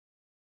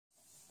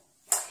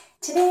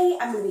Today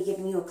I'm going to be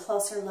giving you a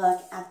closer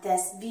look at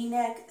this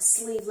V-neck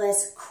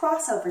sleeveless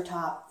crossover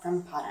top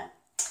from PODOM.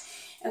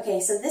 Okay,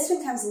 so this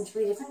one comes in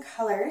 3 different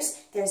colors.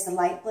 There's the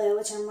light blue,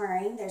 which I'm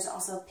wearing. There's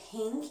also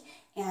pink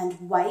and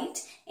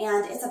white,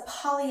 and it's a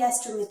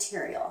polyester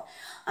material.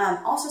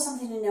 Also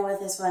something to know with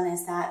this one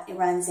is that it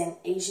runs in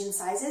Asian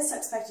sizes, so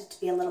expect it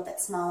to be a little bit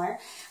smaller.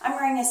 I'm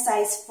wearing a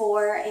size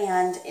 4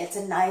 and it's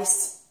a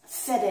nice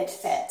fitted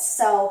fit.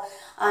 So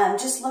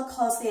just look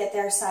closely at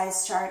their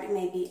size chart. It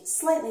may be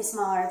slightly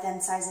smaller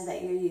than sizes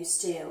that you're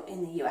used to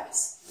in the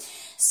US.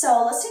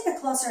 So let's take a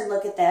closer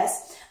look at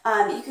this.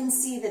 You can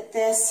see that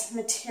this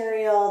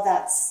material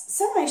that's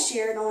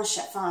semi-sheared, almost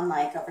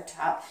chiffon-like over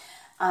top,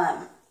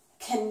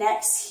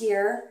 connects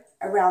here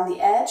around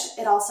the edge.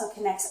 It also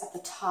connects at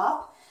the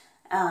top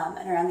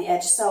and around the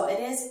edge. So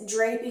it is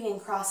draping and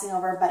crossing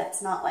over, but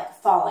it's not like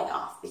falling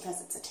off because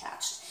it's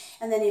attached.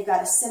 And then you've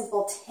got a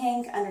simple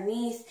tank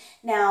underneath.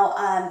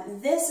 Now,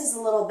 this is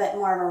a little bit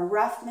more of a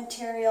rough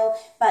material,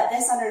 but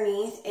this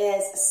underneath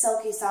is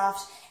silky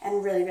soft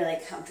and really, really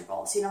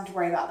comfortable. So you don't have to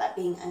worry about that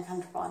being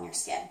uncomfortable on your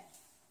skin.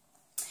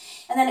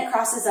 And then it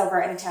crosses over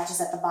and attaches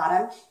at the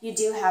bottom. You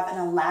do have an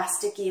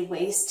elasticy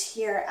waist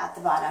here at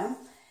the bottom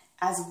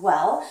as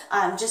well,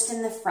 just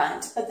in the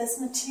front. But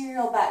this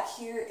material back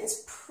here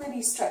is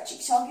pretty stretchy.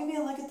 So I'll give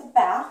you a look at the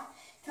back.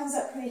 It comes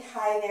up pretty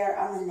high there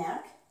on the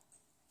neck.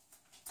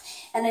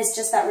 And it's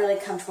just that really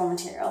comfortable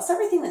material. So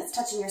everything that's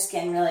touching your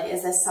skin really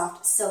is this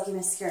soft, silky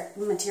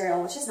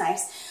material, which is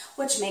nice,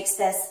 which makes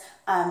this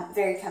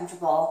very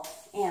comfortable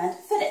and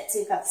fitted. So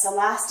you've got this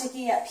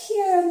elasticy up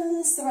here, and then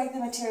this is the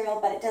regular material,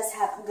 but it does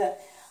have a good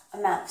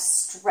amount of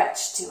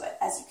stretch to it,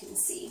 as you can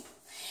see.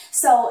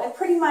 So it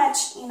pretty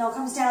much,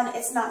 comes down.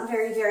 It's not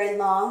very, very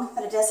long,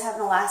 but it does have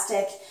an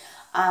elastic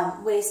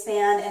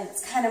waistband, and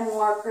it's kind of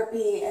more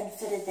grippy and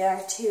fitted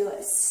there to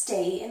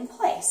stay in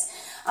place.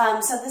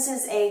 So this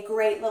is a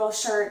great little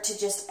shirt to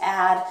just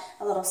add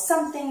a little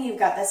something. You've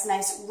got this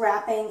nice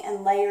wrapping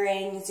and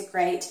layering. It's a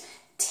great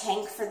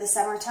tank for the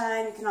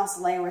summertime. You can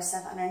also layer with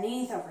stuff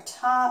underneath, over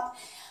top.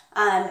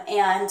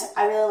 And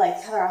I really like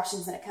the color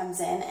options that it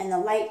comes in. And the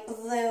light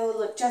blue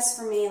looked just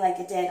for me like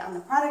it did on the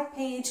product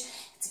page.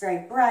 It's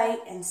very bright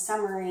and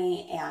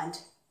summery and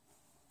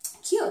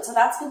cute. So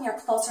that's been your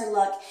closer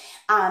look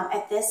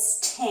at this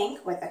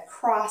tank with a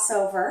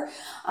crossover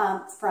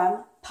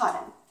from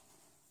PODOM.